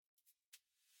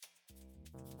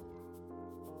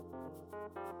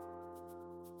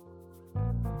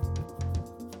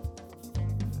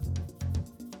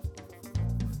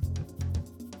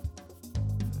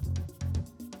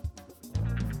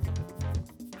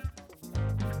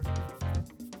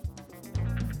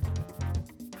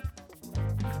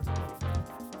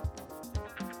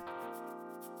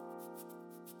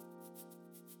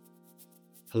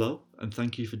Hello, and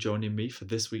thank you for joining me for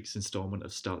this week's instalment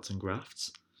of Starts and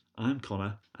Grafts. I'm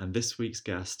Connor, and this week's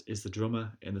guest is the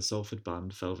drummer in the Salford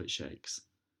band Velvet Shakes.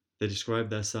 They describe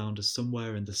their sound as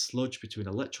somewhere in the sludge between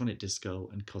electronic disco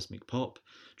and cosmic pop,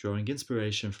 drawing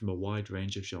inspiration from a wide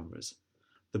range of genres.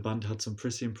 The band had some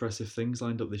pretty impressive things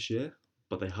lined up this year,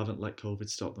 but they haven't let COVID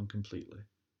stop them completely.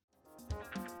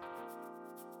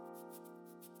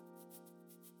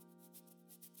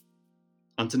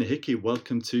 Anthony Hickey,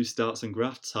 welcome to Starts and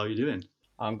Grafts. How are you doing?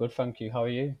 I'm good, thank you. How are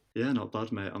you? Yeah, not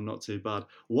bad, mate. I'm not too bad.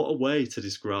 What a way to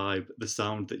describe the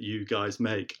sound that you guys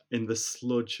make in the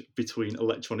sludge between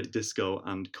electronic disco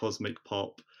and cosmic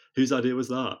pop. Whose idea was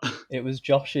that? It was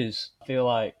Josh's. I feel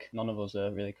like none of us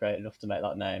are really creative enough to make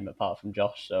that name apart from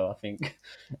Josh, so I think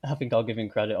I think I'll give him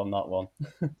credit on that one.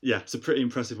 Yeah, it's a pretty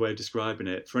impressive way of describing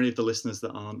it. For any of the listeners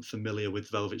that aren't familiar with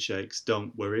Velvet Shakes,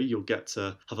 don't worry, you'll get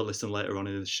to have a listen later on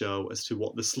in the show as to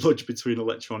what the sludge between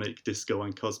electronic disco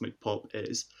and cosmic pop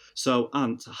is. So,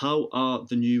 Ant, how are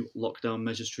the new lockdown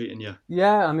measures treating you?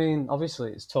 Yeah, I mean,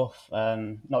 obviously it's tough,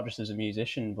 not just as a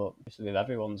musician, but obviously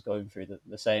everyone's going through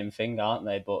the same thing, aren't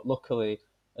they? But luckily,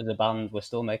 as a band, we're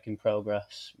still making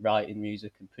progress, writing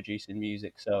music and producing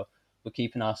music, so we're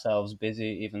keeping ourselves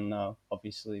busy, even though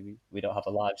obviously we don't have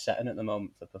a live setting at the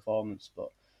moment for performance. But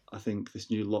I think this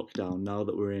new lockdown, now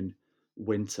that we're in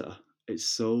winter, it's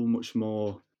so much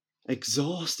more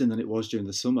exhausting than it was during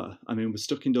the summer. I mean, we're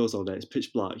stuck indoors all day. It's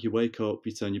pitch black. You wake up,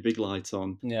 you turn your big light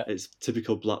on. yeah, It's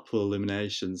typical Blackpool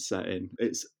illumination setting.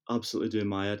 It's absolutely doing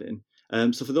my head in.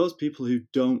 So for those people who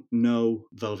don't know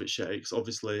Velvet Shakes,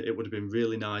 obviously it would have been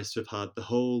really nice to have had the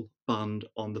whole band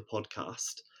on the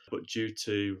podcast. But due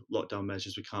to lockdown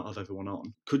measures, we can't have everyone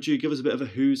on. Could you give us a bit of a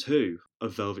who's who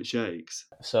of Velvet Shakes?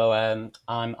 so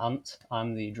I'm Ant.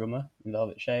 I'm the drummer in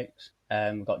Velvet Shakes.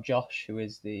 We've got Josh, who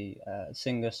is the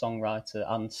singer, songwriter,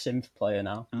 and synth player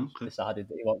now. He's Okay. decided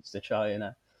that he wants to try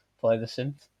and play the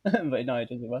synth, but no, he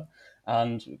does it well.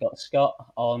 And we've got Scott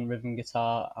on rhythm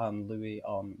guitar and Louis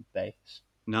on bass.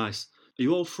 Nice. Are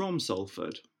you all from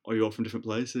Salford? Or are you all from different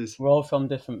places? We're all from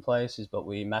different places, but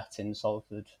we met in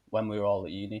Salford when we were all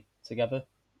at uni together.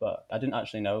 But I didn't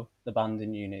actually know the band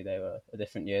in uni; they were a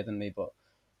different year than me.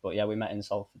 But yeah, we met in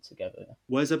Salford together. Yeah.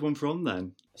 Where's everyone from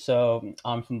then? So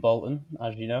I'm from Bolton,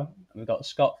 as you know. We've got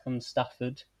Scott from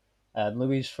Stafford,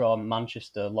 Louis from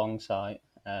Manchester, Longsight,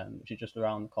 which is just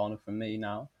around the corner from me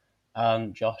now,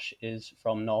 and Josh is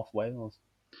from North Wales.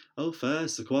 Oh, fair.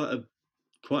 So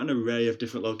quite an array of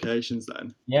different locations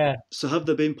then. Yeah, So have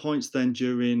there been points then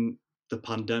during the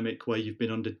pandemic where you've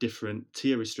been under different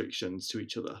tier restrictions to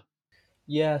each other?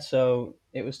 yeah. So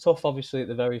it was tough, obviously, at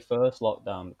the very first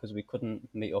lockdown because we couldn't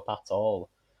meet up at all.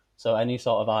 So any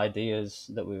sort of ideas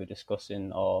that we were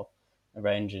discussing or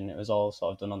arranging, it was all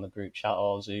sort of done on the group chat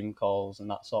or Zoom calls and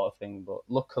that sort of thing. But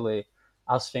luckily,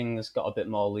 as things got a bit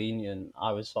more lenient,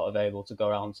 I was sort of able to go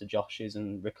around to Josh's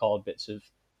and record bits of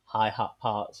hi hat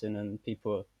parts in, and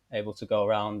people were able to go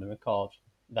around and record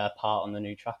their part on the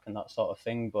new track and that sort of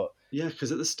thing. But Yeah,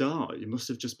 because at the start you must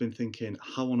have just been thinking,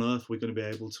 how on earth are we going to be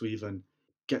able to even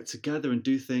get together and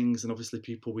do things? And obviously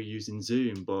people were using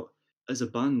Zoom, but as a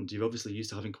band, you're obviously used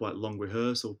to having quite long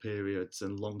rehearsal periods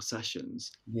and long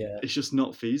sessions. yeah, It's just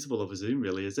not feasible over Zoom,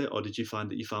 really, is it? Or did you find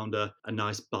that you found a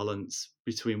nice balance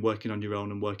between working on your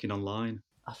own and working online?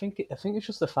 I think it's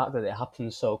just the fact that it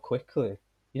happens so quickly.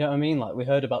 You know what I mean? Like we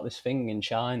heard about this thing in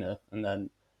China, and then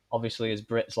obviously as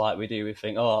Brits, like we do, we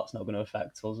think, oh, that's not going to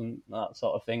affect us and that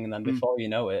sort of thing. And then Mm. before you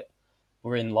know it,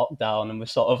 we're in lockdown and we're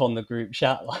sort of on the group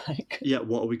chat. Like Yeah,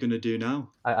 what are we going to do now?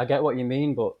 I get what you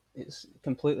mean, but it's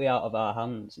completely out of our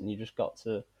hands, and you just got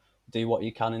to do what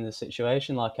you can in the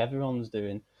situation, like everyone's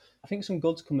doing. I think some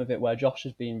good's come of it where Josh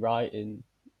has been writing,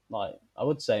 like I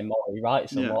would say more. He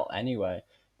writes a Yeah. lot anyway,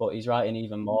 but he's writing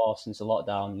even more since the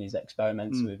lockdown, and he's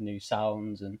experimenting Mm. with new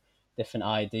sounds and different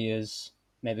ideas.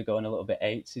 Maybe going a little bit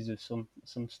 80s with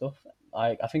some stuff.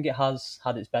 Like I think it has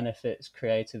had its benefits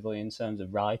creatively in terms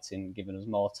of writing, giving us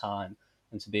more time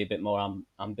and to be a bit more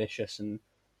ambitious and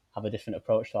have a different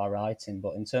approach to our writing.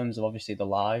 But in terms of obviously the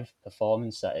live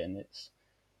performance setting,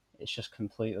 it's just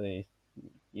completely,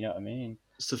 you know what I mean?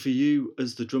 So for you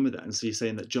as the drummer then, so you're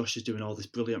saying that Josh is doing all this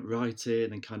brilliant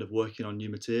writing and kind of working on new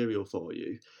material for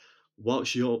you.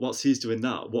 What's he's doing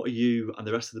that? What are you and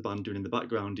the rest of the band doing in the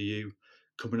background? Are you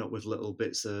coming up with little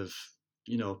bits of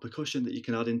percussion that you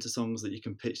can add into songs that you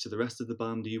can pitch to the rest of the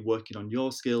band? Are you working on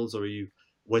your skills, or are you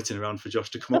waiting around for Josh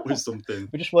to come up with something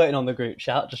We're just waiting on the group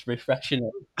chat, just refreshing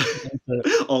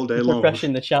it, all day just long?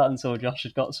 refreshing the chat until Josh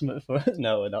has got something for us.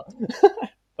 No, we're not.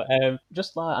 But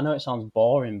just like, I know it sounds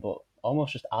boring, but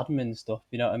almost just admin stuff,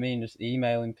 you know what I mean? Just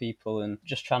emailing people and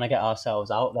just trying to get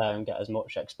ourselves out there and get as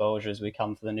much exposure as we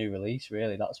can for the new release,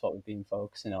 really. That's what we've been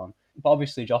focusing on. But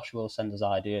obviously, Josh will send us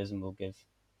ideas and we'll give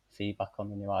feedback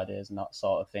on the new ideas and that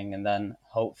sort of thing. And then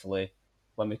hopefully,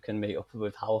 when we can meet up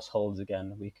with households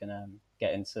again, we can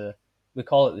get into. We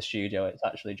call it the studio. It's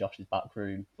actually Josh's back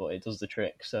room, but it does the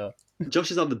trick. So, Josh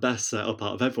has had the best setup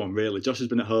out of everyone, really. Josh has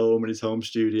been at home in his home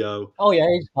studio, oh yeah,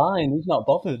 he's fine. He's not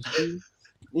bothered.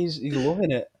 He's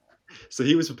loving it. so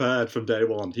he was prepared from day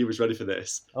one. He was ready for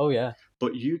this. Oh yeah.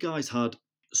 But you guys had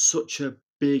such a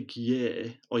big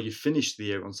year, or you finished the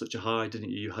year on such a high, didn't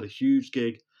you? You had a huge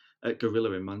gig at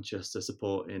Gorilla in Manchester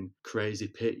supporting Crazy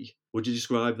P. Would you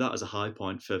describe that as a high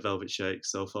point for Velvet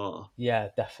Shakes so far? Yeah,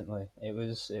 definitely. It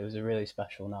was a really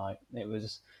special night. It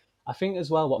was, I think as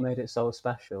well what made it so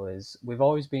special is we've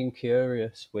always been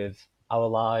curious with our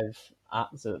live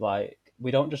acts that like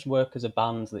we don't just work as a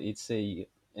band that you'd see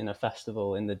in a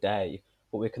festival in the day,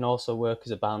 but we can also work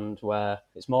as a band where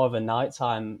it's more of a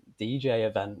nighttime DJ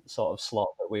event sort of slot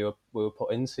that we were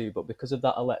put into, but because of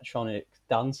that electronic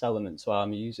dance element to our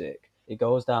music, it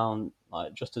goes down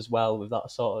like just as well with that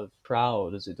sort of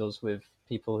crowd as it does with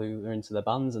people who are into the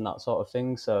bands and that sort of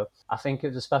thing. So I think it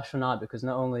was a special night because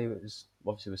not only it was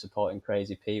obviously we're supporting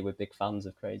Crazy P, we're big fans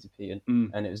of Crazy P,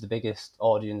 and it was the biggest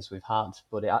audience we've had,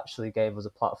 but it actually gave us a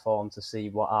platform to see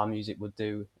what our music would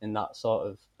do in that sort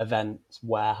of event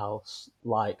warehouse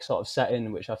like sort of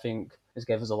setting, which I think has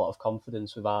gave us a lot of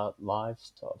confidence with our live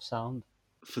sort of sound.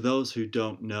 For those who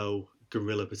don't know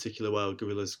Gorilla particularly well,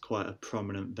 Gorilla's quite a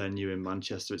prominent venue in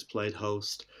Manchester. It's played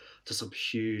host to some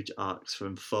huge acts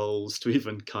from Foles to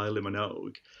even Kylie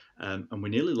Minogue. And we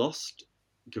nearly lost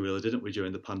Gorilla, didn't we,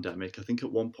 during the pandemic? I think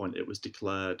at one point it was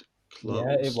declared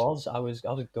Yeah, it closed. was. I was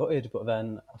gutted, but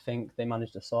then I think they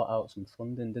managed to sort out some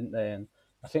funding, didn't they? And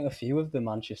I think a few of the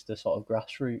Manchester sort of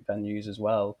grassroots venues as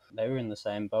well. They were in the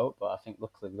same boat, but I think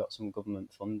luckily we got some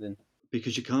government funding.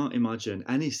 Because you can't imagine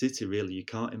any city really, you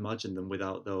can't imagine them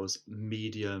without those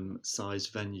medium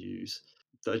sized venues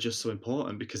that are just so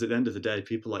important, because at the end of the day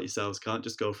people like yourselves can't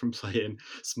just go from playing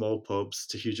small pubs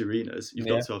to huge arenas. You've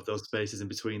got Yeah, to have those spaces in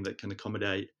between that can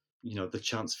accommodate, the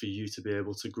chance for you to be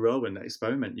able to grow and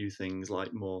experiment new things,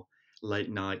 like more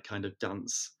late night kind of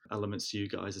dance elements to you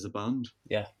guys as a band.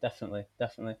 yeah, definitely,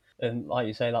 definitely. And like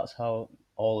you say, that's how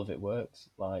all of it works.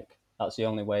 Like that's the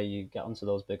only way you get onto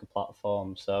those bigger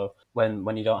platforms. So when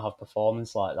you don't have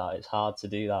performance like that, it's hard to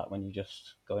do that when you're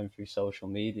just going through social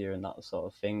media and that sort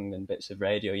of thing and bits of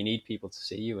radio. You need people to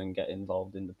see you and get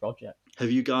involved in the project.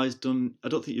 Have you guys done? I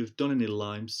don't think you've done any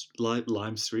live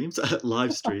streams,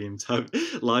 live streams.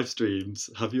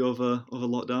 Have you over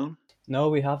lockdown? No,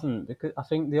 we haven't because I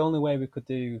think the only way we could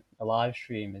do a live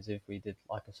stream is if we did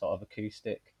like a sort of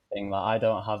acoustic thing. Like I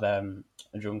don't have a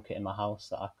drum kit in my house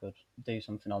that I could do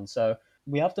something on. So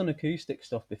we have done acoustic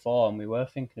stuff before, and we were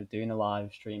thinking of doing a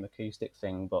live stream acoustic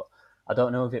thing, but I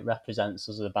don't know if it represents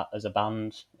us as a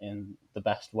band in the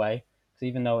best way. Because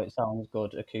even though it sounds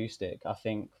good acoustic, I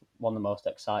think one of the most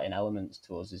exciting elements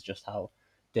to us is just how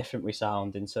different we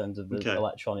sound in terms of the Okay.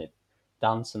 electronic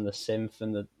dance and the synth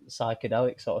and the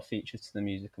psychedelic sort of features to the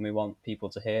music, and we want people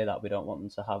to hear that. We don't want them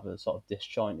to have a sort of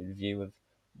disjointed view of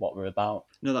what we're about.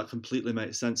 No, that completely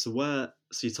makes sense. So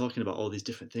you're talking about all these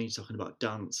different things, you're talking about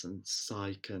dance and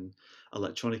psych and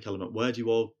electronic element. Where do you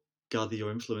all gather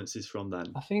your influences from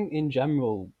then? I think in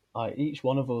general, like each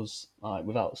one of us, like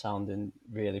without sounding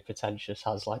really pretentious,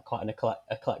 has like quite an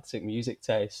eclectic music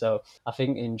taste. So I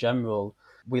think in general,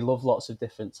 we love lots of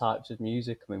different types of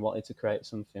music, and we wanted to create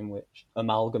something which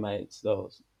amalgamates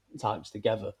those types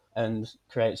together and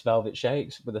creates Velvet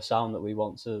Shakes with a sound that we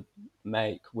want to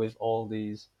make with all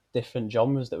these different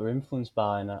genres that we're influenced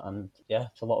by, and yeah,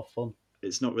 it's a lot of fun.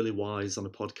 It's not really wise on a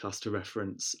podcast to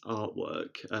reference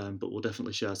artwork, but we'll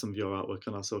definitely share some of your artwork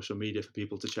on our social media for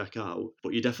people to check out.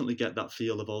 But you definitely get that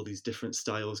feel of all these different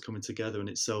styles coming together, and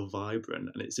it's so vibrant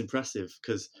and it's impressive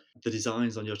because the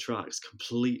designs on your tracks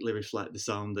completely reflect the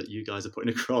sound that you guys are putting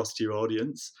across to your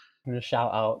audience. I'm going to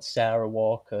shout out Sarah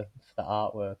Walker for the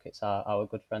artwork. It's our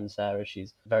good friend Sarah.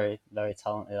 She's a very, very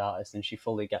talented artist, and she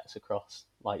fully gets across,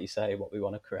 like you say, what we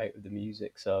want to create with the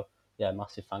music. So, yeah,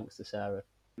 massive thanks to Sarah.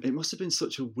 It must have been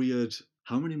such a weird.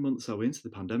 How many months are we into the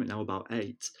pandemic now? About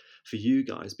 8 for you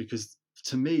guys, because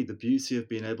to me, the beauty of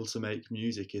being able to make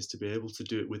music is to be able to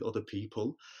do it with other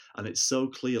people. And it's so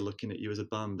clear looking at you as a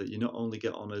band that you not only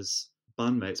get on as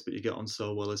bandmates, but you get on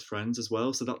so well as friends as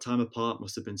well. So that time apart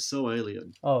must have been so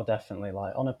alien. Oh, definitely.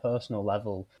 Like on a personal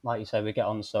level, like you say, we get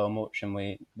on so much, and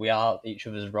we are each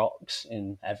other's rocks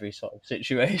in every sort of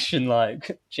situation.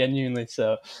 Like genuinely,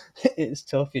 so it's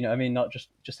tough, you know. What I mean, not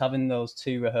just having those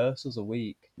 2 rehearsals a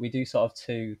week. We do sort of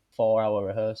 2 4-hour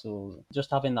rehearsals.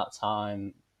 Just having that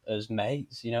time as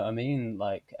mates, you know what I mean?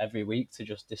 Like every week to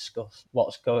just discuss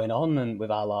what's going on and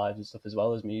with our lives and stuff as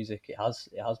well as music. It has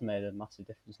made a massive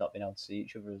difference not being able to see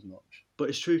each other as much. But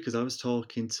it's true because I was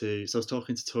talking to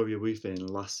Toria Weefin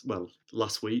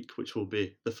last week, which will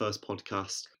be the first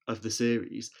podcast of the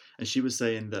series, and she was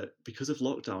saying that because of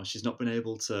lockdown, she's not been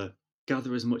able to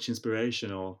gather as much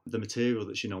inspiration or the material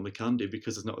that she normally can do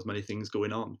because there's not as many things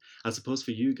going on. I suppose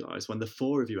for you guys, when the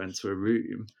four of you enter a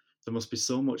room, there must be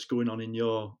so much going on in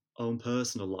your own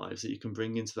personal lives that you can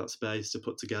bring into that space to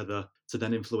put together to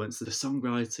then influence the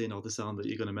songwriting or the sound that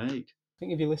you're going to make. I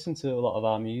think if you listen to a lot of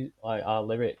our music, like our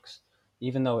lyrics,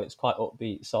 even though it's quite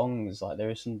upbeat songs, like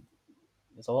there's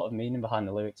a lot of meaning behind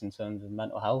the lyrics in terms of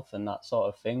mental health and that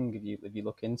sort of thing. If you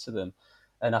look into them,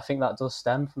 and I think that does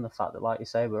stem from the fact that, like you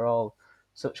say, we're all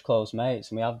such close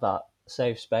mates, and we have that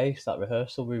safe space, that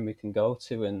rehearsal room we can go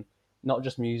to, and not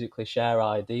just musically share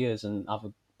ideas and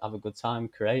have a good time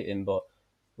creating, but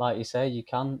like you say, you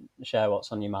can share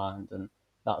what's on your mind and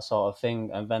that sort of thing.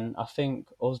 And then I think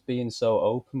us being so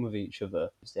open with each other,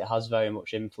 it has very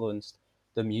much influenced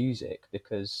the music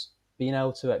because being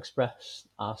able to express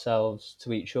ourselves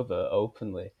to each other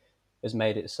openly has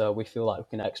made it so we feel like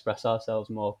we can express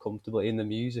ourselves more comfortably in the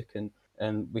music,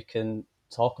 and we can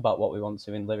talk about what we want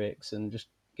to in lyrics and just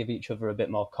give each other a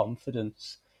bit more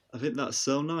confidence. I think that's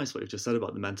so nice what you've just said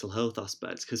about the mental health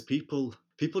aspect because people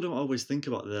don't always think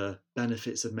about the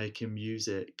benefits of making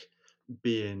music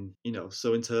being,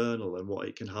 so internal and what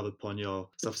it can have upon your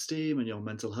self-esteem and your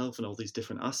mental health and all these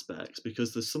different aspects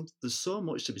because there's so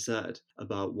much to be said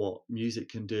about what music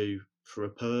can do for a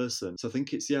person. So I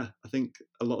think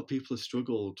a lot of people have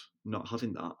struggled not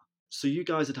having that. So you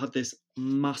guys had this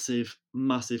massive,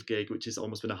 massive gig, which has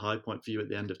almost been a high point for you at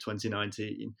the end of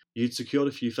 2019. You'd secured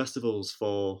a few festivals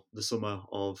for the summer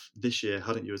of this year,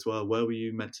 hadn't you, as well? Where were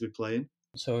you meant to be playing?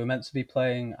 So we're meant to be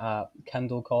playing at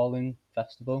Kendal Calling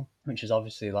Festival, which is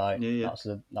obviously like Yeah, yeah.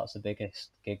 that's the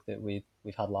biggest gig that we've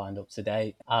had lined up to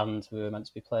date. And we were meant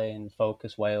to be playing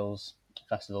Focus Wales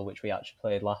Festival, which we actually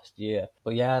played last year.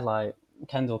 But yeah, like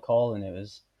Kendal Calling, it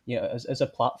was, as a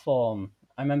platform.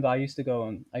 I remember I used to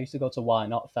go to Why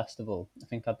Not Festival. I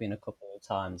think I've been a couple of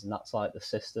times, and that's like the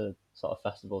sister sort of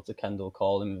festival to Kendal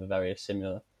Calling with a very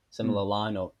similar Mm.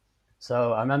 lineup.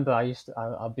 So I remember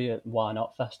I'd be at Why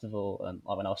Not Festival and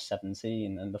like when I was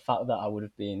 17, and the fact that I would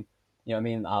have been, you know what I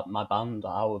mean,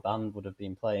 our band would have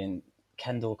been playing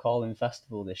Kendal Calling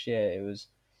Festival this year. It was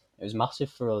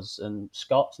massive for us, and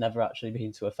Scott's never actually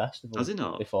been to a Has festival he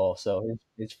not? before, so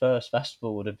his first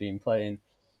festival would have been playing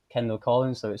Kendal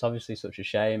Calling. So it's obviously such a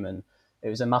shame, and it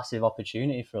was a massive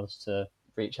opportunity for us to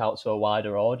reach out to a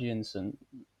wider audience and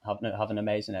have an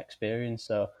amazing experience.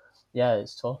 So yeah,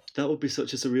 it's tough. That would be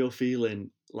such a surreal feeling,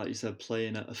 like you said,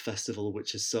 playing at a festival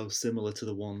which is so similar to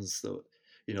the ones that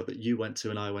that you went to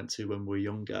and I went to when we were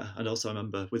younger. And also, I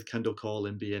remember with Kendall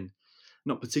Calling being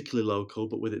not particularly local,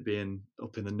 but with it being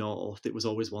up in the north, it was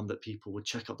always one that people would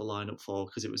check out the lineup for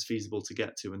because it was feasible to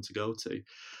get to and to go to.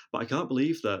 But I can't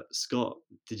believe that Scott,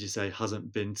 did you say,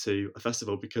 hasn't been to a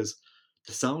festival because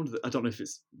the sound that I don't know if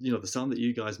it's the sound that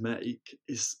you guys make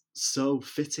is so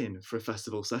fitting for a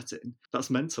festival setting. That's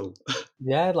mental.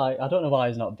 Yeah, like I don't know why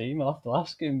he's not been. We'll have to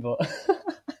ask him, but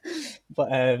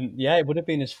yeah, it would have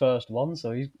been his first one,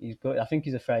 so he's good. I think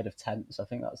he's afraid of tents. I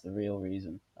think that's the real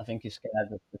reason. I think he's scared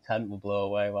that the tent will blow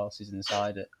away whilst he's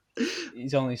inside it.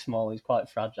 He's only small. He's quite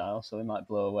fragile, so he might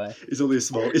blow away. It's only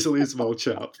a small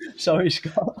chap. Sorry,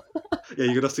 Scott. Yeah,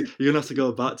 you're gonna have to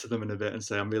go back to them in a bit and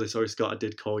say, "I'm really sorry, Scott. I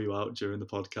did call you out during the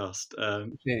podcast."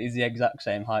 He's the exact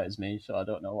same height as me, so I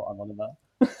don't know what I'm on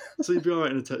about. So you'd be all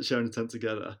right in sharing a tent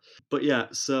together. But yeah,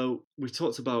 so we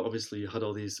talked about obviously you had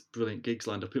all these brilliant gigs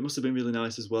lined up. It must have been really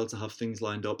nice as well to have things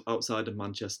lined up outside of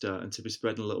Manchester and to be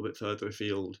spreading a little bit further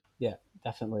afield. Yeah,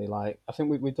 definitely. Like I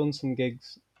think we've done some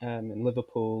gigs in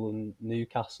Liverpool and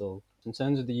Newcastle. In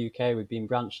terms of the UK, we've been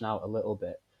branching out a little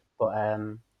bit, but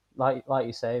like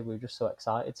you say, we're just so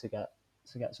excited to get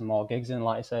some more gigs in.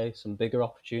 Like you say, some bigger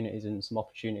opportunities and some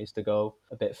opportunities to go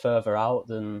a bit further out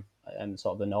than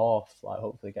sort of the north. Like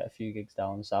hopefully get a few gigs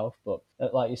down south. But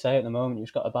like you say, at the moment, you've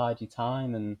just got to bide your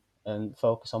time and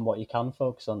focus on what you can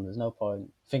focus on. There's no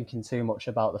point thinking too much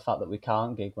about the fact that we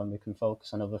can't gig when we can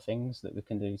focus on other things that we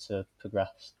can do to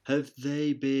progress. Have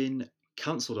they been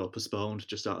cancelled or postponed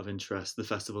just out of interest, the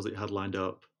festivals that you had lined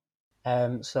up?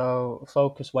 So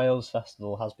Focus Wales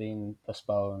Festival has been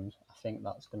postponed. I think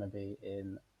that's going to be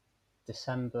in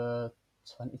December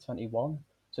 2021.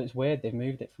 So it's weird they've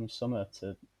moved it from summer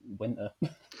to winter,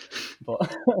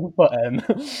 but but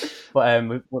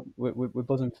we're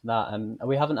buzzing for that, and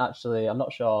we haven't actually. I'm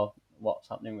not sure what's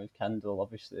happening with Kendall.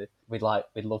 Obviously, we'd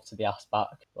love to be asked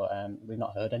back, but we've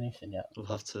not heard anything yet. We'll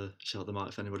have to shout them out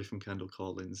if anybody from Kendall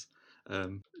Callings.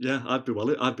 Yeah, I'd be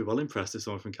well impressed if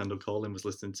someone from Kendall Calling was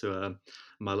listening to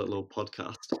my little old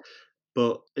podcast.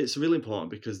 But it's really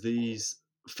important because these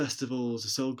festivals are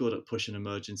so good at pushing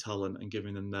emerging talent and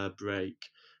giving them their break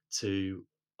to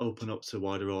open up to a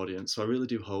wider audience. So I really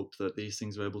do hope that these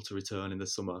things are able to return in the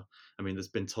summer. I mean, there's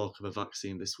been talk of a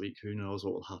vaccine this week. Who knows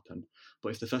what will happen?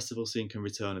 But if the festival scene can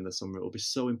return in the summer, it will be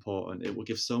so important. It will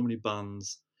give so many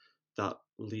bands that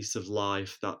lease of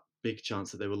life, that big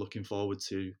chance that they were looking forward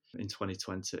to in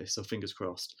 2020. So fingers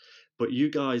crossed. But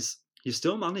you guys, you've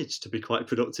still managed to be quite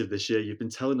productive this year. You've been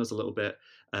telling us a little bit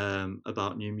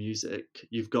about new music.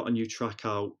 You've got a new track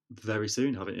out very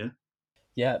soon, haven't you?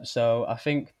 Yeah, so I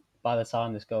think by the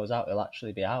time this goes out, it'll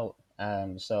actually be out.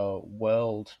 So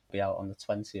World will be out on the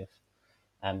 20th,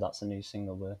 and that's a new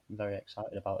single. We're very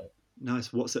excited about it.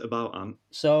 Nice. What's it about, Ant?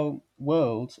 So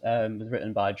World was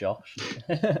written by Josh,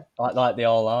 like they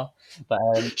all are.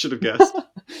 But Should have guessed.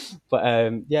 but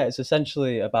yeah, it's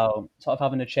essentially about sort of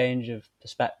having a change of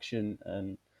perspective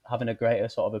and having a greater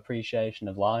sort of appreciation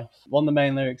of life. One of the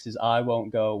main lyrics is "I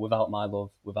won't go without my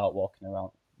love, without walking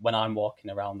around when I'm walking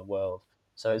around the world."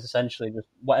 So it's essentially just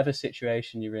whatever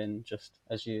situation you're in, just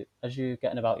as you're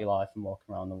getting about your life and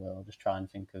walking around the world, just try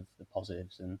and think of the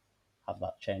positives and have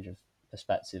that change of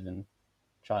perspective and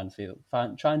try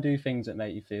and do things that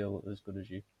make you feel as good as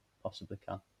you possibly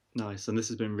can. Nice. And this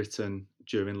has been written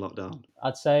during lockdown.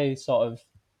 I'd say sort of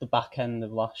the back end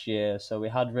of last year, so we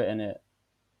had written it.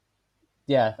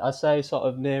 Yeah, I'd say sort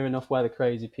of near enough where the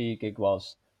Crazy P gig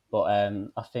was, but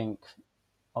I think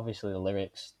obviously the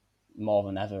lyrics more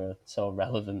than ever are so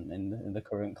relevant in the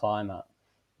current climate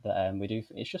that we do.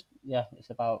 It's just it's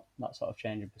about that sort of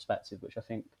change of perspective, which I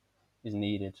think is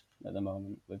needed at the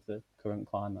moment with the current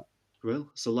climate. Well,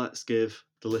 so let's give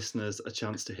the listeners a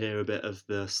chance to hear a bit of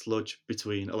the sludge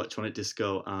between electronic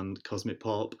disco and cosmic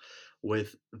pop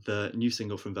with the new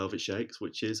single from Velvet Shakes,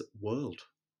 which is World.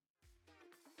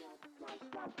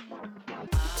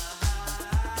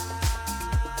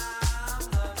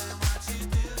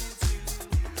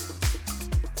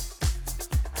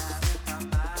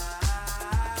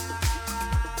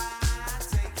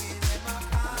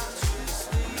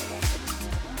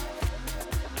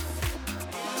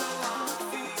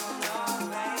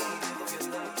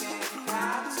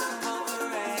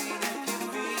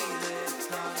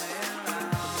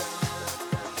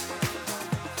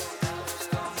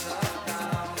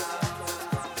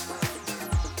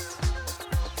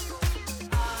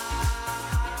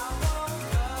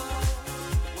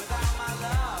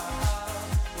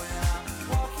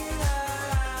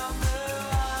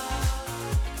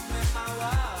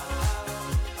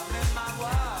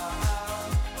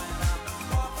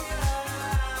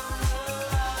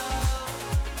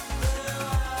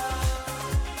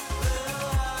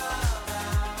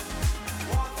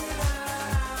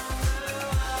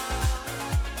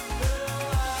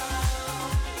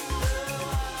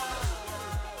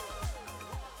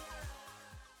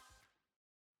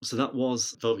 So that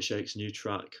was Velvet Shake's new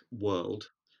track, World.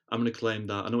 I'm going to claim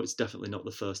that. I know it's definitely not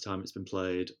the first time it's been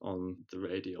played on the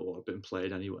radio or been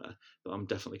played anywhere, but I'm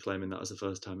definitely claiming that as the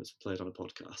first time it's been played on a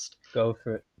podcast. Go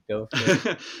for it. Go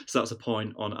for it. So that's a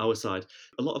point on our side.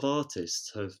 A lot of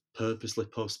artists have purposely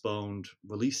postponed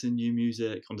releasing new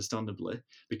music, understandably,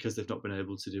 because they've not been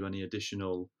able to do any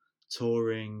additional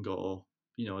touring or,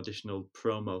 additional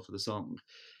promo for the song.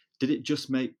 Did it just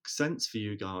make sense for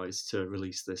you guys to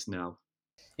release this now?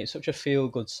 It's such a feel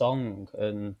good song,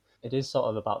 and it is sort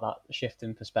of about that shift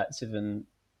in perspective and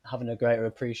having a greater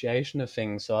appreciation of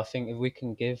things. So I think if we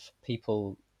can give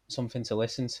people something to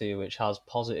listen to which has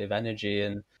positive energy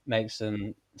and makes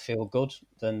them feel good,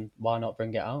 then why not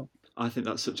bring it out? I think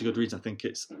that's such a good reason. I think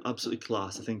it's absolutely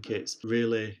class. I think it's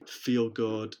really feel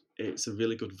good. It's a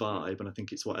really good vibe, and I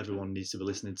think it's what everyone needs to be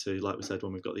listening to. Like we said,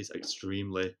 when we've got these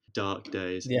extremely dark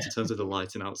days, in terms of the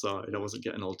lighting outside, I wasn't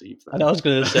getting all deep there. And I was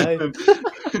going to say,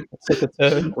 took a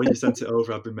turn. When you sent it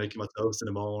over, I've been making my toast in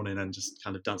the morning and just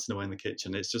kind of dancing away in the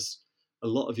kitchen. It's just a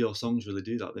lot of your songs really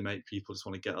do that. They make people just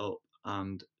want to get up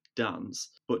and dance.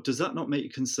 But does that not make you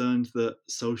concerned that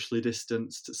socially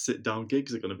distanced sit-down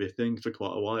gigs are going to be a thing for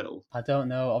quite a while? I don't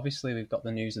know. Obviously, we've got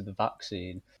the news of the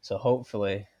vaccine, so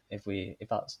hopefully, if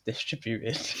that's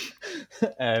distributed,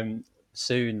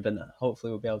 soon, then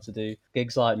hopefully we'll be able to do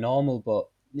gigs like normal. But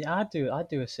yeah, I'd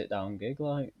do a sit down gig.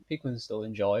 Like people can still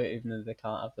enjoy it even though they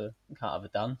can't have a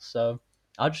dance. So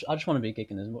I just want to be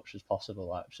gigging as much as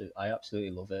possible. I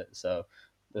absolutely love it. So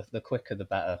the quicker the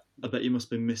better. I bet you must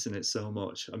be missing it so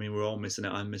much. I mean, we're all missing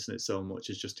it. I'm missing it so much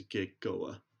as just a gig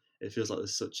goer. It feels like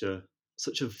there's such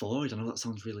a void. I know that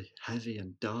sounds really heavy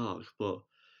and dark, but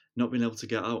not being able to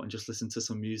get out and just listen to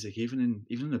some music, even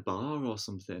in a bar or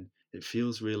something, it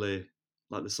feels really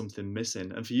like there's something missing.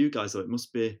 And for you guys, though, it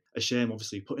must be a shame,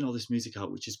 obviously, putting all this music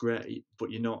out, which is great, but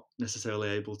you're not necessarily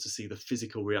able to see the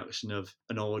physical reaction of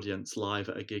an audience live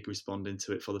at a gig responding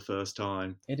to it for the first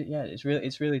time. Yeah, it's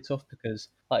really tough because,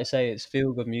 like I say, it's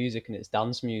feel good music and it's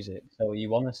dance music. So you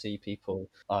want to see people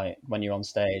like when you're on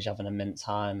stage having a mint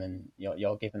time and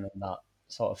you're giving them that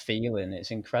sort of feeling.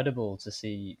 It's incredible to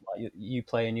see like, you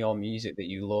playing your music that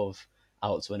you love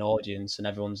out to an audience and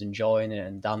everyone's enjoying it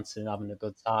and dancing and having a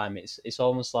good time. It's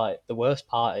almost like the worst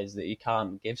part is that you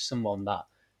can't give someone that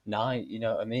night. You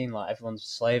know what I mean? Like everyone's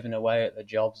slaving away at their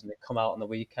jobs and they come out on the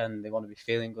weekend. They want to be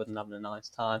feeling good and having a nice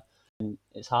time.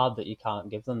 It's hard that you can't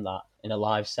give them that in a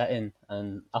live setting.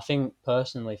 And I think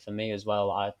personally for me as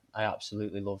well, I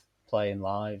absolutely love playing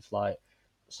live. Like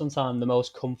sometimes the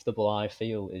most comfortable I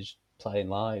feel is playing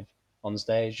live on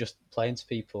stage, just playing to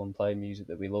people and playing music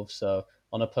that we love. So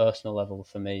on a personal level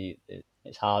for me,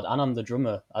 it's hard. And I'm the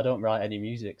drummer. I don't write any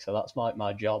music, so that's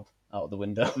my job out the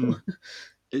window. Mm.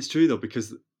 It's true though,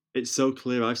 because it's so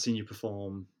clear. I've seen you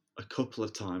perform a couple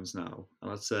of times now,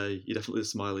 and I'd say you're definitely the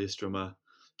smiliest drummer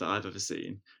that I've ever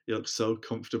seen. You look so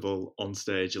comfortable on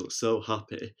stage. You look so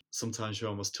happy. Sometimes you're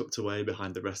almost tucked away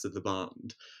behind the rest of the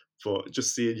band, but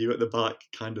just seeing you at the back,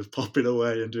 kind of popping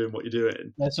away and doing what you're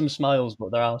doing. There's some smiles,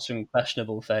 but there are some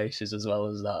questionable faces as well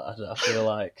as that. I feel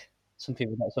like some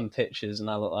people got some pictures and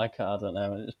I look like it. I don't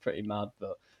know, and it's pretty mad.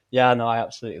 But yeah, no, I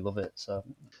absolutely love it. So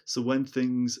So when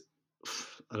things,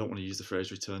 I don't want to use the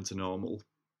phrase return to normal,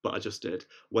 but I just did.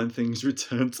 When things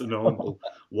return to normal,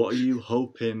 what are you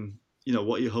hoping?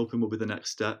 What are you hoping will be the next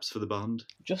steps for the band?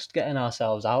 just getting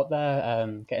ourselves out there,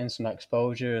 getting some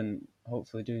exposure, and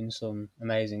hopefully doing some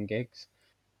amazing gigs.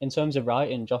 In terms of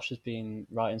writing, Josh has been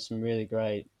writing some really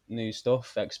great new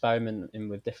stuff, experimenting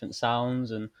with different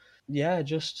sounds, and yeah,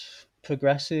 just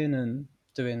progressing and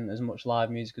doing as much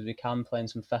live music as we can, playing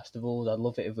some festivals. I'd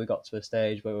love it if we got to a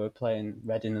stage where we were playing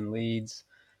Reading and Leeds,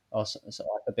 or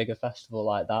like a bigger festival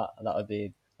like that. That would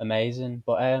be amazing.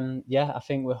 But yeah, I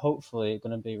think we're hopefully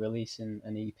going to be releasing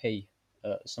an EP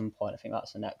at some point. I think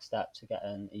that's the next step to get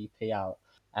an EP out.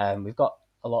 We've got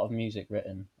a lot of music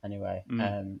written anyway.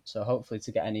 Mm, So hopefully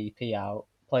to get an EP out,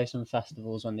 play some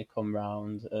festivals when they come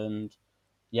round, and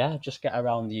yeah, just get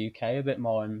around the UK a bit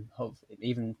more, and hopefully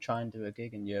even try and do a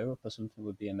gig in Europe or something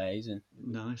would be amazing.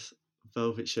 nice.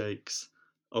 Velvet Shakes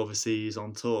overseas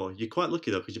on tour. You're quite lucky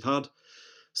though, because you've had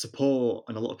support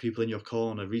and a lot of people in your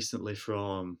corner recently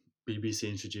from BBC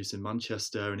introducing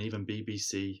Manchester and even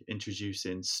BBC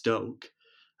introducing Stoke.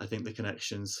 I think the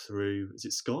connections through, is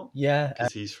it Scott? Yeah,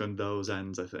 Because he's from those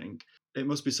ends, I think. It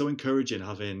must be so encouraging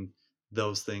having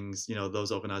those things,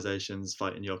 those organisations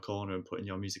fighting your corner and putting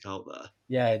your music out there.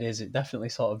 yeah, it is. It definitely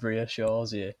sort of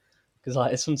reassures you because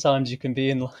like sometimes you can be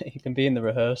in like you can be in the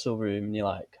rehearsal room and you're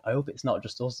like, I hope it's not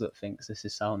just us that thinks this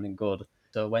is sounding good.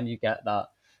 So when you get that,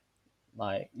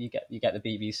 like you get the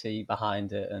BBC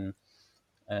behind it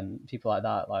and people like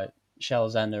that, like Shel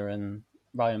Zenner and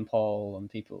Ryan Paul and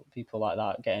people like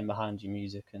that getting behind your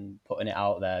music and putting it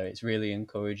out there, it's really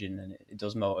encouraging and it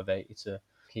does motivate you to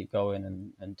keep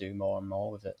going and do more and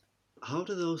more with it. How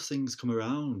do those things come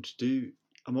around?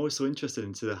 I'm always so interested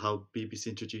into how BBC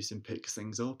Introducing picks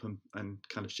things up and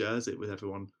kind of shares it with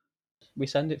everyone. We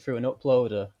send it through an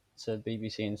uploader to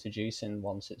BBC Introducing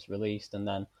once it's released, and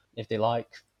then if they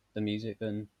like the music,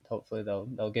 then hopefully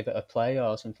they'll give it a play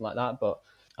or something like that. But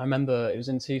I remember it was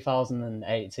in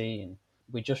 2018.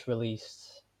 We just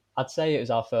released. I'd say it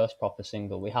was our first proper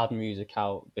single. We had music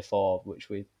out before, which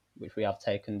we have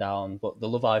taken down. But the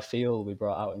Love I Feel we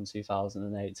brought out in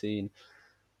 2018,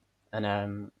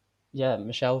 and yeah,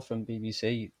 Michelle from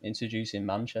BBC introducing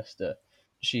Manchester,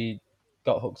 she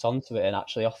got hooked onto it and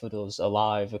actually offered us a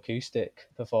live acoustic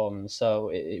performance. So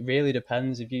it really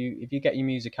depends if you get your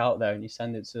music out there and you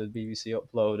send it to the BBC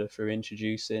uploader for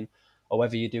introducing, or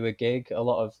whether you do a gig. A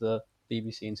lot of the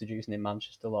BBC introducing in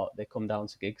Manchester, a lot they come down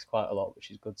to gigs quite a lot,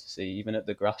 which is good to see. Even at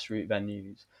the grassroots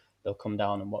venues, they'll come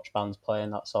down and watch bands play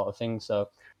and that sort of thing. So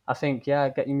I think yeah,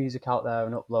 get your music out there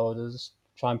and uploaders.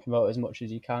 Try and promote as much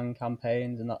as you can,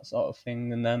 campaigns and that sort of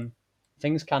thing, and then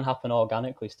things can happen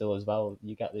organically still as well.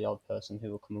 You get the odd person who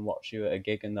will come and watch you at a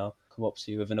gig and they'll come up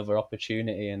to you with another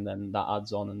opportunity, and then that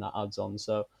adds on and that adds on.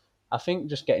 So I think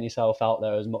just getting yourself out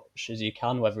there as much as you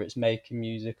can, whether it's making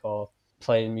music or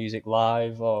playing music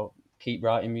live or keep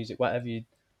writing music, whatever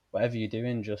you're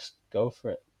doing, just go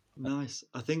for it. Nice.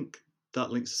 I think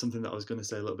that links to something that I was going to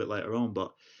say a little bit later on,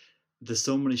 but there's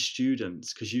so many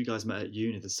students, because you guys met at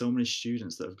uni, there's so many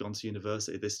students that have gone to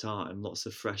university this time, lots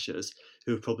of freshers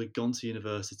who have probably gone to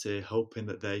university hoping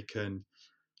that they can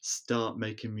start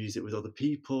making music with other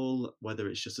people, whether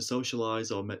it's just to socialize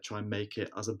or try and make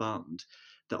it as a band,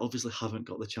 that obviously haven't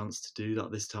got the chance to do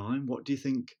that this time. What do you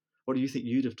think? What do you think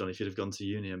you'd have done if you'd have gone to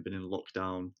uni and been in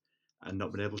lockdown and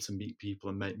not been able to meet people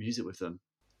and make music with them?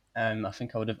 I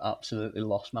think I would have absolutely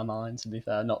lost my mind. To be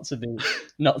fair, not to be,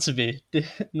 not to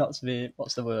be.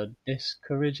 What's the word?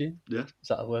 Discouraging. Yeah, Is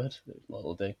that a word? What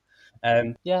will do?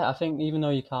 Yeah, I think even though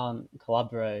you can't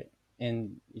collaborate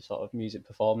in your sort of music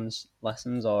performance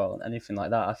lessons or anything like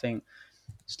that, I think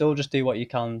still just do what you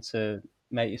can to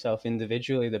make yourself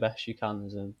individually the best you can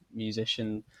as a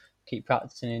musician. Keep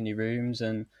practicing in your rooms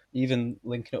and even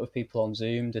linking up with people on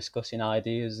Zoom, discussing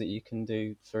ideas that you can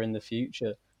do for in the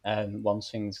future.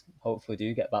 Once things hopefully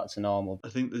do get back to normal. I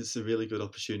think this is a really good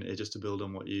opportunity just to build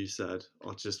on what you said,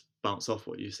 or just bounce off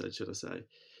what you said, should I say,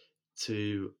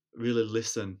 to really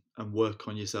listen and work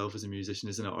on yourself as a musician,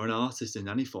 isn't it? Or an artist in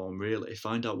any form, really.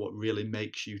 Find out what really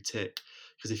makes you tick.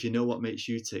 Because if you know what makes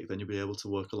you tick, then you'll be able to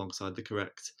work alongside the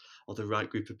correct or the right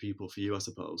group of people for you, I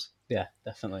suppose. Yeah,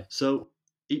 definitely. So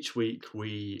each week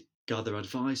we gather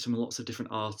advice from lots of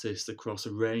different artists across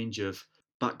a range of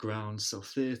backgrounds, so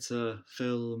theatre,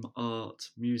 film, art,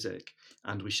 music,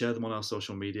 and we share them on our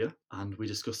social media and we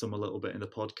discuss them a little bit in the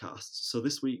podcast. So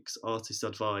this week's artist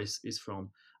advice is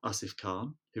from Asif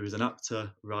Khan, who is an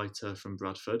actor, writer from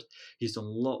Bradford. He's done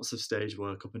lots of stage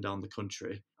work up and down the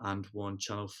country and won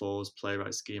Channel 4's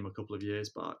Playwright Scheme a couple of years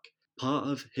back. Part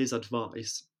of his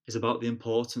advice is about the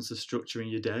importance of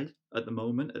structuring your day at the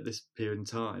moment, at this period in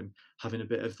time, having a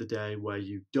bit of the day where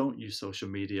you don't use social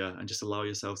media and just allow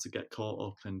yourself to get caught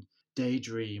up and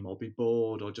daydream or be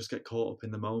bored or just get caught up in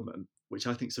the moment, which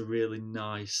I think is a really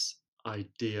nice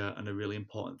idea and a really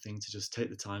important thing to just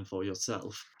take the time for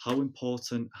yourself. How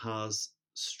important has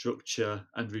structure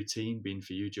and routine been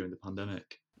for you during the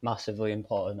pandemic? Massively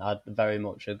important. I'd very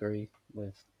much agree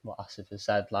with what Asif has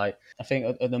said. Like, I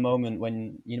think at the moment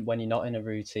when you're not in a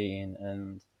routine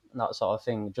and that sort of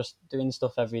thing, just doing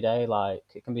stuff every day, like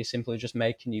it can be simply just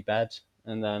making your bed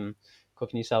and then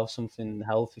cooking yourself something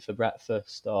healthy for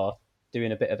breakfast or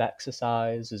doing a bit of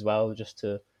exercise as well, just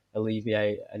to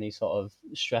alleviate any sort of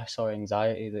stress or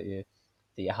anxiety that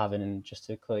you're having and just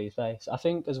to clear your face. I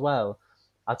think as well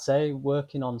I'd say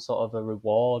working on sort of a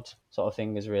reward sort of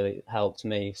thing has really helped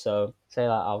me. So say that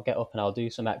I'll get up and I'll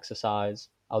do some exercise,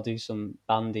 I'll do some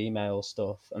band email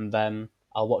stuff, and then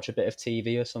I'll watch a bit of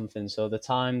TV or something. So the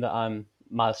time that I'm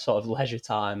my sort of leisure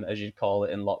time, as you'd call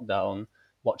it in lockdown,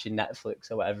 watching Netflix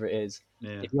or whatever it is,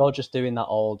 Yeah. if you're just doing that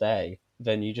all day,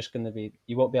 then you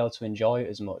won't be able to enjoy it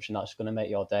as much, and that's going to make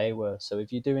your day worse. So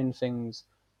if you're doing things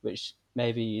which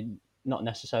maybe you not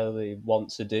necessarily want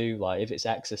to do, like if it's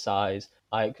exercise,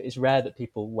 like it's rare that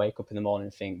people wake up in the morning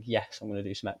and think, yes, I'm going to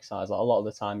do some exercise. Like a lot of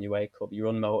the time, you wake up,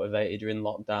 you're unmotivated, you're in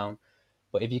lockdown.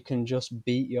 But if you can just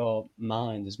beat your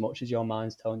mind as much as your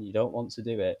mind's telling you don't want to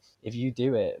do it, if you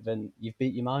do it, then you've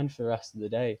beat your mind for the rest of the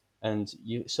day. And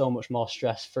you're so much more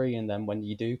stress free. And then when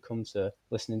you do come to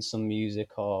listening to some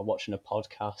music or watching a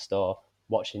podcast or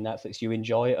watching Netflix, you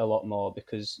enjoy it a lot more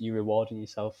because you're rewarding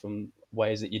yourself from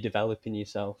ways that you're developing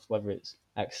yourself, whether it's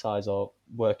exercise or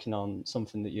working on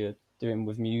something that you're doing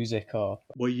with music or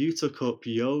Well, you took up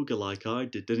yoga like I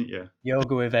did, didn't you?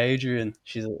 yoga with Adrian.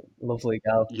 She's a lovely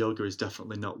gal. Yoga is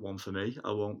definitely not one for me.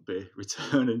 I won't be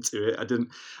returning to it.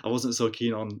 I wasn't so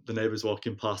keen on the neighbours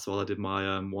walking past while I did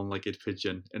my one-legged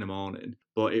pigeon in the morning.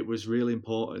 But it was really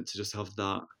important to just have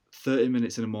that 30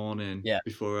 minutes in the morning Yeah.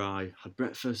 before I had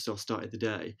breakfast or started the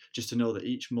day, just to know that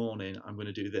each morning I'm going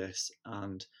to do this.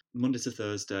 And Monday to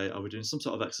Thursday, I was doing some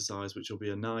sort of exercise, which will be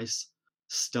a nice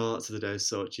start to the day as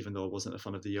such, even though I wasn't a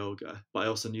fan of the yoga. But I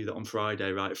also knew that on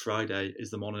Friday, right, Friday is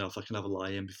the morning off, I can have a lie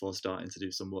in before starting to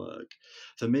do some work.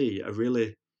 For me, a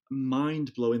really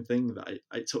mind blowing thing that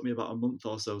it took me about a month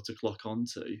or so to clock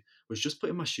onto was just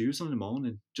putting my shoes on in the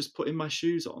morning. Just putting my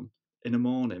shoes on in the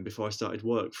morning before I started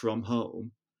work from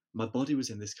home. My body was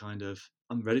in this kind of,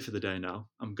 I'm ready for the day now.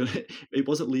 It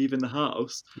wasn't leaving the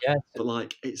house, Yeah, but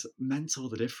like it's mental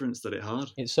the difference that it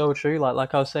had. it's so true.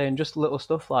 Like I was saying, just little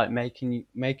stuff like making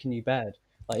your bed.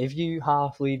 Like if you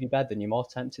half leave your bed, then you're more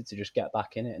tempted to just get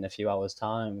back in it in a few hours'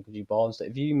 time because you're bored. So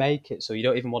if you make it so you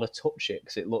don't even want to touch it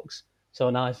because it looks so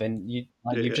nice, then you're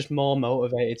Yeah, just more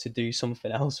motivated to do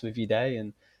something else with your day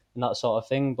and that sort of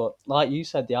thing. But like you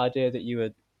said, the idea that you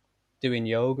were doing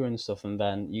yoga and stuff, and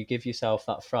then you give yourself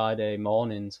that Friday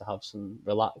morning to have some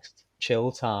relaxed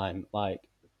chill time. Like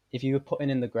if you were putting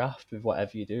in the graft with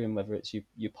whatever you're doing, whether it's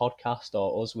your podcast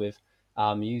or us with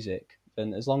our music,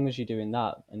 then as long as you're doing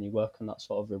that and you work on that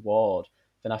sort of reward,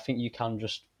 then I think you can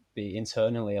just be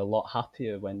internally a lot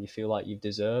happier when you feel like you've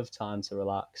deserved time to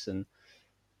relax. And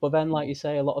but then, like you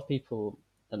say, a lot of people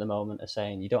at the moment are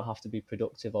saying you don't have to be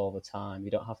productive all the time.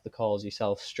 You don't have to cause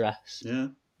yourself stress Yeah.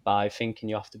 by thinking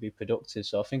you have to be productive.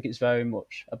 So I think it's very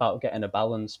much about getting a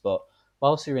balance. But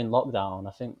whilst you're in lockdown,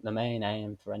 I think the main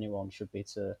aim for anyone should be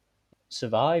to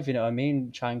survive. You know what I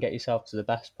mean? Try and get yourself to the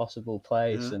best possible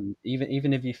place. Yeah. And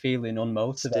even if you're feeling Stay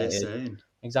unmotivated, sane.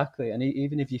 exactly. And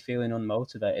even if you're feeling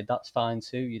unmotivated, that's fine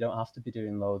too. You don't have to be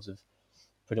doing loads of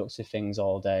productive things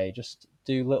all day. Just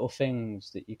do little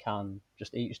things that you can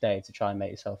just each day to try and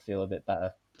make yourself feel a bit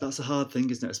better. That's a hard thing,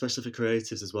 isn't it? Especially for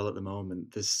creatives as well at the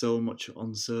moment. There's so much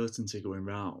uncertainty going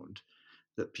round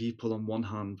that people on one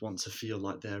hand want to feel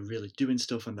like they're really doing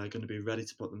stuff and they're going to be ready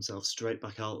to put themselves straight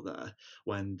back out there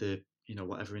when the,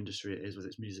 whatever industry it is, whether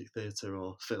it's music, theatre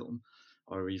or film,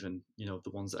 or even, the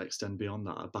ones that extend beyond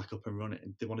that are back up and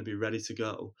running. They want to be ready to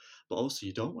go. But also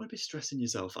you don't want to be stressing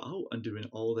yourself out and doing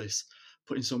all this,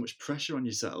 putting so much pressure on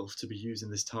yourself to be using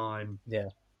this time Yeah,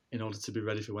 in order to be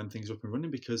ready for when things are up and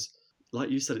running, because like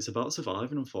you said, it's about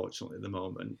surviving, unfortunately, at the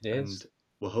moment. it And is.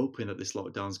 we're hoping that this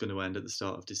lockdown is going to end at the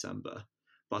start of December.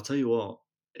 But I'll tell you what,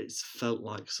 it's felt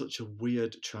like such a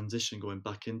weird transition going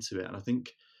back into it. And I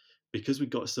think because we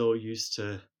got so used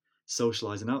to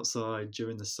socializing outside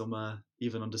during the summer,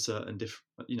 even under certain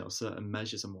certain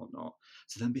measures and whatnot,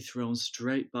 to then be thrown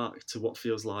straight back to what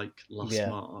feels like last Yeah,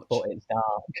 but March, it's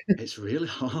dark. it's really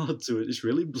hard to. It's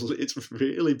really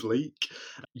bleak.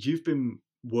 You've been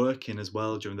working as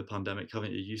well during the pandemic,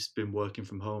 haven't you? You've been working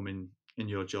from home in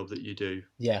your job that you do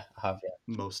Yeah, I have.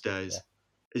 most Yeah, days.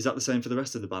 Is that the same for the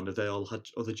rest of the band? Have they all had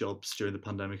other jobs during the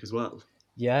pandemic as well?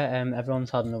 yeah. Everyone's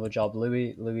had another job.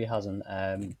 Louis hasn't.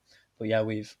 But yeah,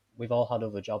 we've all had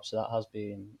other jobs, so that has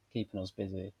been keeping us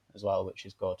busy as well, which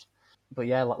is good. But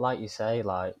yeah, like you say,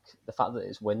 like the fact that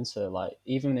it's winter, like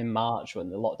even in March when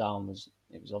the lockdown was,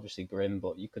 it was obviously grim,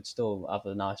 but you could still have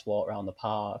a nice walk around the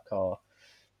park or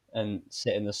and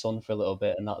sit in the sun for a little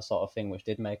bit and that sort of thing, which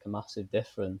did make a massive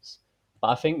difference. But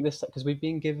I think this because we've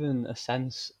been given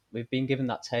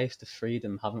that taste of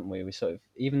freedom, haven't we? We sort of,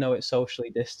 even though it's socially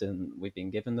distant, we've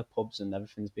been given the pubs and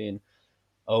everything's been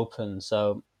open.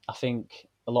 So I think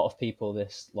a lot of people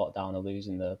this lockdown are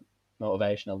losing the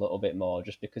motivation a little bit more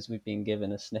just because we've been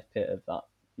given a snippet of that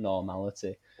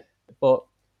normality. But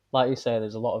like you say,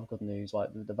 there's a lot of good news, like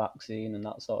the vaccine and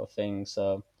that sort of thing.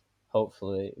 So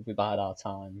hopefully, if we bide our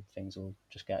time, things will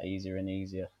just get easier and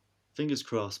easier. Fingers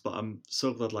crossed, but I'm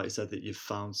so glad, like I said, that you've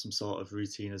found some sort of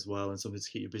routine as well and something to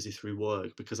keep you busy through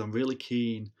work, because I'm really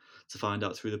keen to find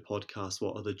out through the podcast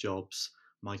what other jobs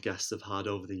my guests have had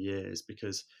over the years,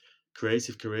 because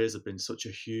creative careers have been such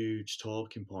a huge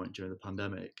talking point during the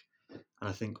pandemic. And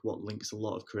I think what links a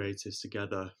lot of creatives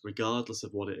together, regardless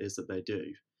of what it is that they do,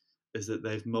 is that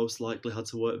they've most likely had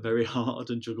to work very hard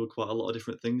and juggle quite a lot of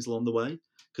different things along the way,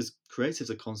 because creatives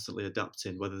are constantly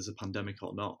adapting, whether there's a pandemic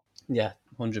or not. Yeah,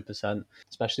 100%.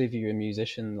 Especially if you're a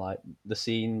musician, like the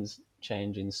scene's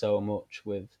changing so much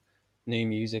with new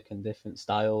music and different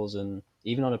styles, and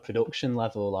even on a production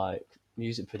level, like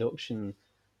music production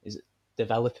is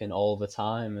developing all the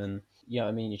time. And you know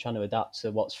what I mean? You're trying to adapt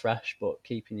to what's fresh, but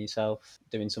keeping yourself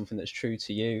doing something that's true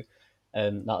to you,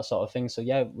 and that sort of thing. So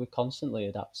yeah, we're constantly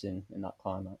adapting in that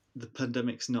climate. The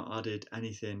pandemic's not added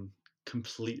anything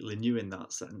completely new in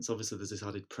that sense. Obviously, there's this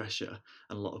added pressure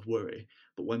and a lot of worry.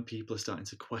 But when people are starting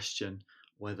to question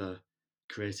whether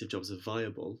creative jobs are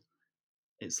viable,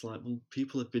 it's like, well,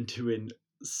 people have been doing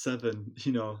seven,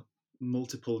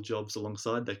 multiple jobs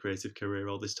alongside their creative career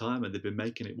all this time and they've been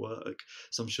making it work.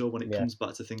 So I'm sure when it Yeah, comes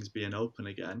back to things being open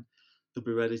again, they'll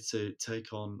be ready to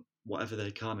take on whatever they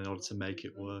can in order to make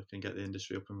it work and get the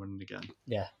industry up and running again.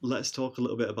 yeah. Let's talk a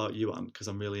little bit about you, Ant, because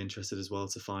I'm really interested as well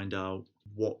to find out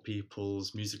what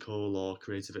people's musical or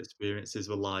creative experiences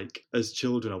were like as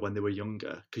children or when they were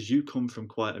younger. Because you come from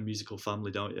quite a musical family,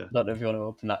 don't you? Don't know if you want to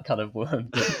open that kind of worm,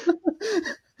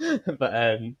 but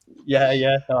but yeah,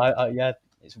 yeah, no, yeah.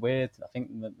 It's weird. I think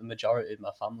the majority of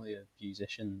my family are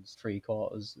musicians.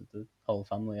 3/4 of the whole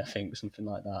family, I think, something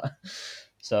like that.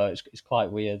 So it's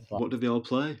quite weird. Like, What do they all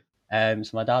play? so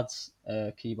my dad's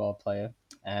a keyboard player.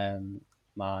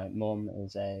 My mum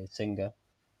is a singer.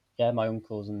 Yeah, my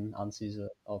uncles and aunties are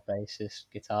all bassists,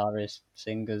 guitarists,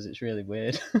 singers. It's really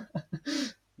weird.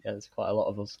 Yeah, there's quite a lot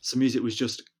of us. So music was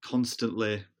just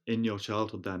constantly in your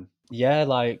childhood then? Yeah,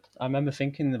 like I remember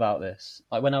thinking about this.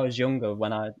 Like when I was younger,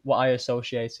 what I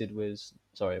associated with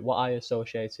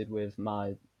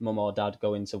my mum or dad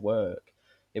going to work,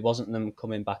 it wasn't them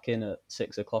coming back in at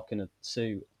 6 o'clock in a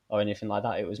suit or anything like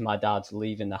that. It was my dad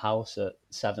leaving the house at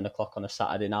 7 o'clock on a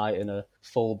Saturday night in a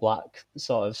full black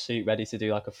sort of suit, ready to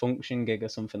do like a function gig or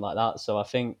something like that. So I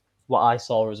think what I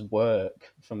saw as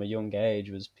work from a young age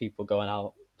was people going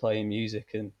out playing music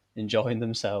and enjoying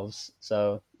themselves.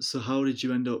 So So how did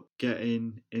you end up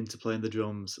getting into playing the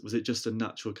drums? Was it just a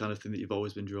natural kind of thing that you've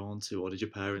always been drawn to, or did your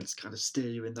parents kind of steer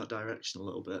you in that direction a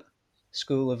little bit?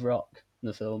 School of Rock,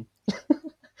 the film,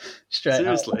 straight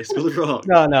out. Seriously, School of Rock,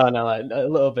 No, like, a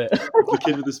little bit. the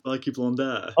kid with the spiky blonde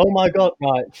hair. Oh my god,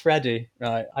 right, Freddie,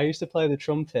 right. I used to play the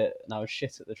trumpet, and I was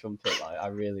shit at the trumpet, like I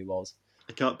really was.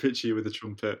 I can't picture you with a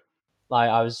trumpet. Like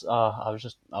I was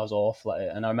awful at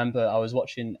it. And I remember I was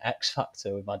watching X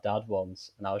Factor with my dad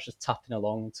once, and I was just tapping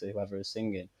along to whoever was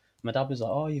singing. My dad was like,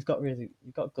 "Oh, you've got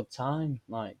good time.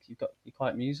 Like you're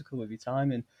quite musical with your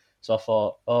timing." So I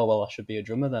thought, "Oh well, I should be a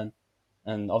drummer then."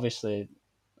 And obviously,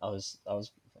 I was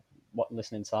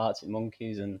listening to Arctic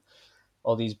Monkeys and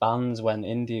all these bands when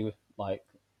indie, like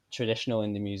traditional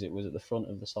indie music, was at the front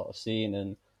of the sort of scene.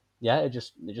 And yeah, it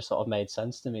just sort of made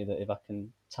sense to me that if I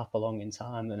can tap along in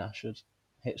time, then I should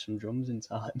hit some drums in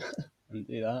time and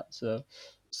do that. So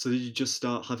So did you just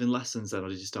start having lessons then, or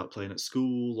did you start playing at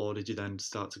school, or did you then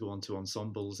start to go on to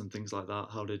ensembles and things like that?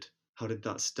 How did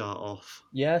that start off?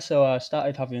 yeah, so I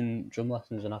started having drum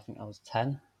lessons when I think I was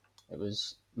 10. It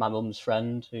was my mum's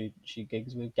friend who she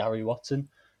gigs with, Gary Watton,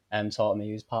 taught me.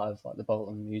 He was part of like the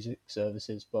Bolton Music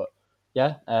Services. But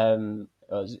yeah, it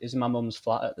was in my mum's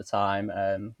flat at the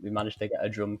time. We managed to get a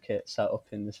drum kit set up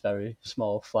in this very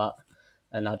small flat,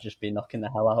 and I'd just be knocking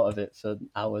the hell out of it for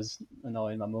hours,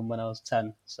 annoying my mum when I was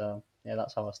 10. So yeah,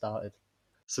 that's how I started.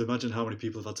 So imagine how many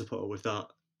people have had to put up with that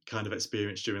kind of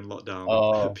experience during lockdown.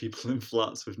 Oh, People in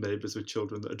flats with neighbours with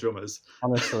children that are drummers.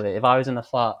 honestly, if I was in a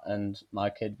flat and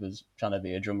my kid was trying to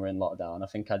be a drummer in lockdown, I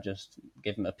think I'd just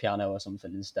give him a piano or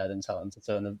something instead and tell him to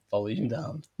turn the volume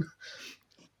down.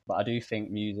 But I do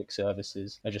think music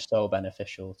services are just so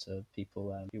beneficial to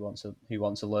people who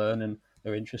want to learn and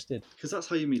are interested. Because that's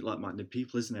how you meet like-minded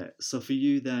people, isn't it? So for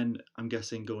you then, I'm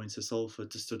guessing going to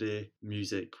Salford to study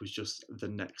music was just the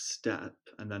next step,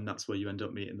 and then that's where you end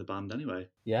up meeting the band anyway.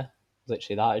 Yeah,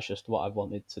 literally, that is just what I've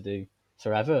wanted to do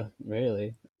forever,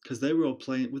 really. Because they were all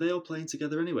playing. Were they all playing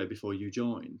together anyway before you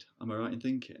joined? Am I right in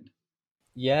thinking?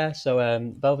 Yeah, so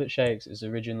Velvet Shakes is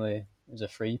originally it was a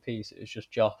three piece. It was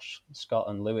just Josh, Scott,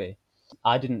 and Louis.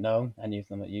 I didn't know any of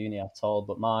them at uni at all,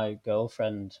 but my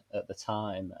girlfriend at the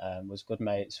time was good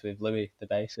mates with Louis, the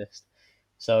bassist.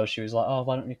 So she was like, "Oh,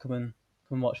 why don't you come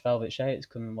and watch Velvet Shakes?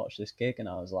 Come and watch this gig." And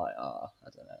I was like, "Oh, I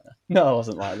don't know." No, I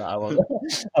wasn't like that.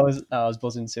 I was I was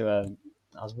buzzing to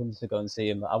I was buzzing to go and see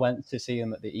him. I went to see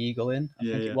him at the Eagle Inn. I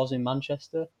Yeah, think it yeah. was in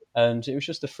Manchester, and it was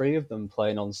just the three of them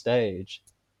playing on stage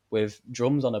with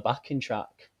drums on a backing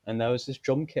track. And there was this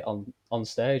drum kit on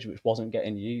stage which wasn't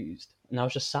getting used. And I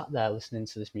was just sat there listening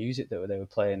to this music that they were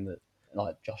playing that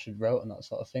like Josh had wrote and that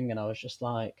sort of thing. And I was just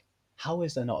like, how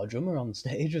is there not a drummer on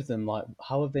stage with them? Like,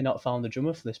 how have they not found a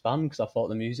drummer for this band? Because I thought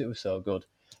the music was so good.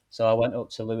 So I went up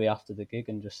to Louis after the gig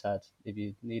and just said, if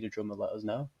you need a drummer, let us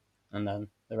know. And then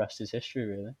the rest is history,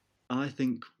 really. I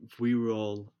think we were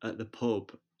all at the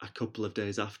pub a couple of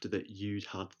days after that you'd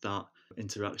had that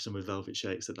interaction with Velvet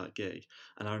Shakes at that gig,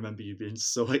 and I remember you being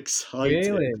so excited.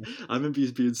 Really? I remember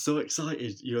you being so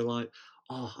excited. You were like,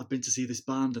 "Oh, I've been to see this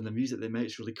band, and the music they make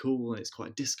is really cool, and it's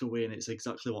quite disco-y, and it's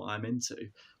exactly what I'm into."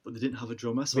 But they didn't have a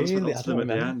drummer, so I just went Really? up I to don't them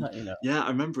at the remember end. that, you know. Yeah, I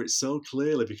remember it so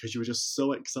clearly because you were just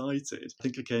so excited. I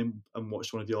think I came and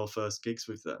watched one of your first gigs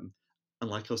with them, and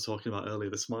like I was talking about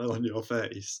earlier, the smile on your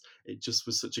face, it just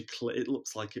was such a clear, it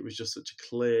looks like it was just such a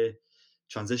clear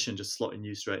transition, just slotting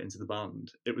you straight into the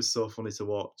band. It was so funny to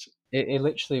watch. It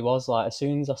literally was like as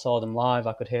soon as I saw them live,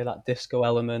 I could hear that disco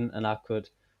element,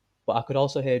 but I could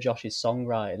also hear Josh's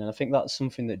songwriting, and I think that's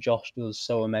something that Josh does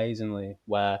so amazingly.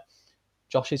 Where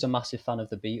Josh is a massive fan of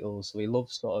the Beatles, so he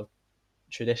loves sort of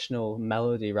traditional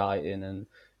melody writing and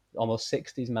almost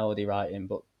 60s melody writing,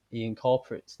 but he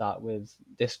incorporates that with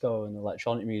disco and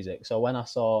electronic music. So when I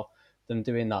saw them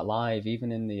doing that live,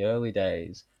 even in the early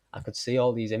days, I could see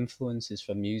all these influences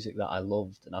from music that I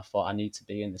loved, and I thought I need to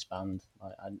be in this band.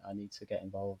 I need to get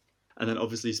involved. And then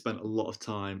obviously you spent a lot of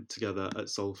time together at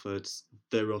Salford.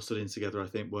 They were all studying together, I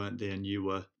think, weren't they? And you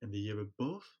were in the year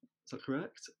above. Is that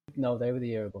correct? No, they were the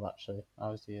year above. Actually, I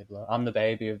was the year below. I'm the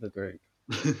baby of the group.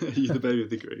 You're the baby of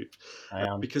the group. I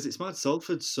am. Because it's mad,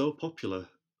 Salford's so popular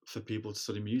for people to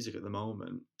study music at the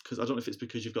moment. because I don't know if it's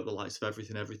because you've got the likes of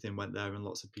Everything went there, and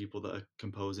lots of people that are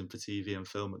composing for TV and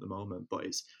film at the moment, but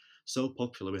it's so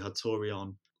popular. We had Tori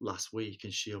on last week,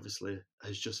 and she obviously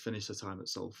has just finished her time at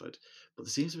Salford. But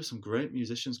there seems to be some great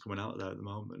musicians coming out there at the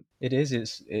moment. It is.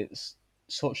 It's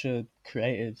such a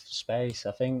creative space.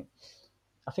 I think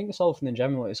the Salford in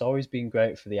general, it's always been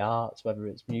great for the arts, whether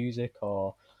it's music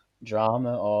or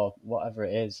drama or whatever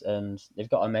it is. And they've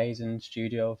got amazing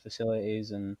studio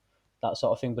facilities and that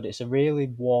sort of thing. But it's a really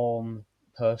warm,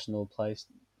 personal place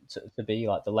to be.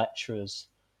 Like the lecturers,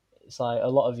 it's like a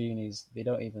lot of unis, they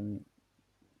don't even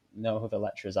know who the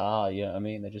lecturers are. You know what I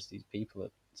mean? They're just these people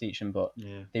that teach them, but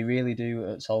Yeah, they really do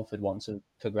at Salford want to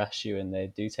progress you, and they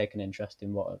do take an interest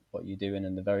in what you're doing,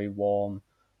 and they're very warm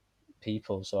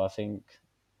people. So I think,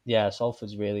 yeah,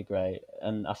 Salford's really great,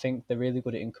 and I think they're really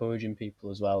good at encouraging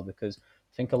people as well, because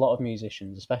I think a lot of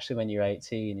musicians, especially when you're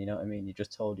 18, you know what I mean, you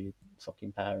just told your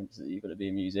fucking parents that you're going to be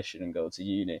a musician and go to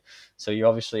uni, so you're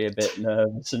obviously a bit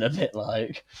nervous and a bit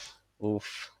like,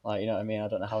 oof, like, you know what I mean, I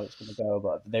don't know how it's going to go,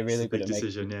 but they're it's really a good big at making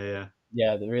decision. Yeah.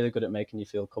 yeah, they're really good at making you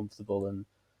feel comfortable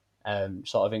and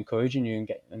sort of encouraging you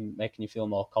and making you feel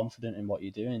more confident in what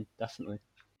you're doing. Definitely.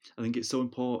 I think it's so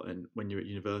important when you're at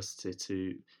university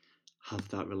to have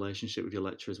that relationship with your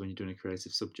lecturers when you're doing a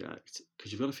creative subject,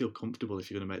 because you've got to feel comfortable if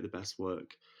you're going to make the best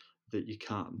work that you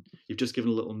can. You've just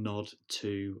given a little nod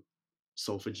to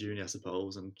Salford Uni, I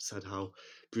suppose, and said how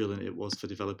brilliant it was for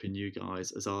developing you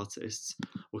guys as artists.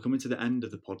 We're coming to the end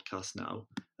of the podcast now.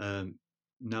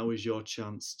 Now is your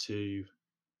chance to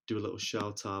do a little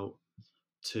shout out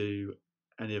to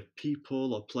any of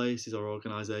people or places or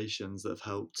organisations that have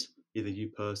helped either you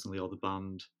personally or the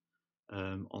band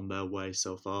on their way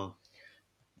so far.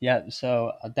 Yeah,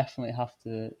 so I definitely have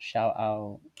to shout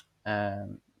out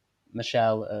um,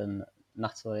 Michelle and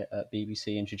Natalie at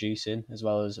BBC Introducing, as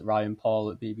well as Ryan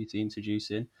Paul at BBC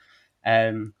Introducing.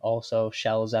 Also,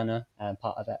 Shell Zenner,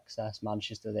 part of Excess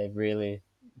Manchester, they've really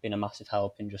been a massive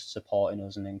help in just supporting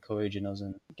us and encouraging us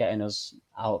and getting us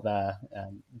out there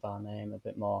with our name a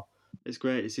bit more. It's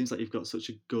great. It seems like you've got such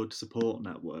a good support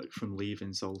network from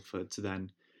leaving Salford to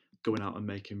then going out and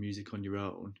making music on your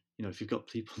own. You know, if you've got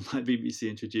people like BBC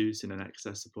Introducing and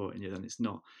Excess supporting you, then it's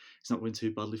not going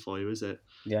too badly for you, is it?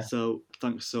 Yeah, So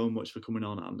thanks so much for coming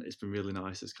on, and it's been really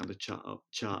nice to kind of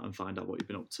chat and find out what you've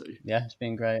been up to. yeah, it's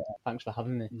been great. Thanks for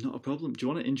having me. Not a problem. Do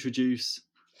you want to introduce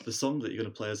the song that you're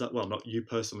going to play us out? Well, not you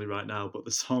personally right now, but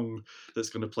the song that's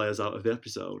going to play us out of the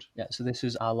episode. Yeah, so this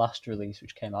was our last release,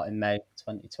 which came out in May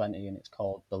 2020, and it's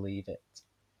called Believe It.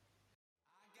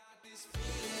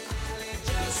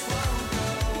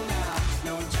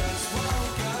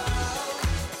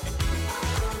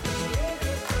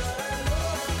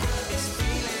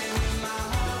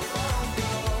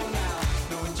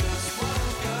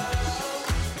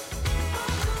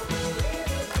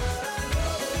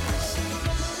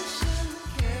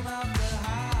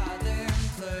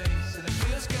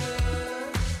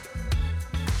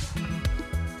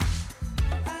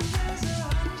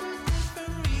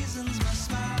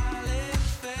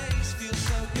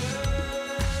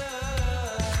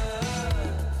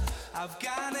 I've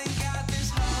gone and got this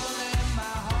hole in my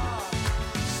heart,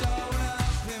 sewn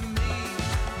up in me.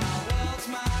 My world's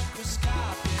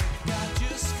microscopic, I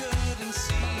just couldn't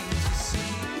seem to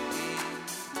see.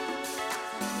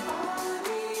 I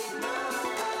need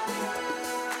nobody.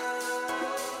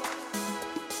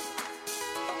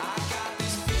 I got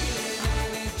this feeling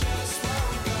and it just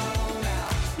won't go now.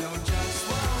 No, just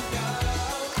won't go.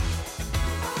 I don't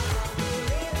believe it,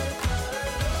 but I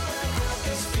know I got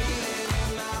this feeling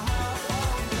in my heart.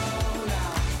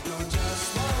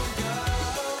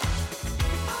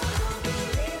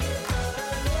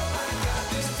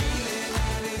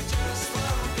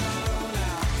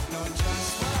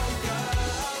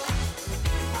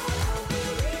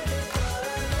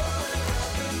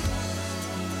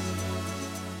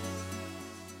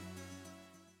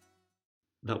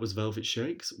 That was Velvet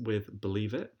Shakes with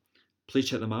Believe It. Please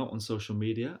check them out on social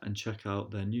media and check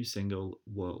out their new single,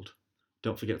 World.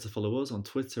 Don't forget to follow us on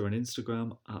Twitter and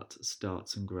Instagram at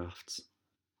Starts and Grafts.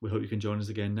 We hope you can join us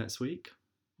again next week,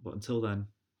 but until then,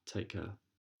 take care.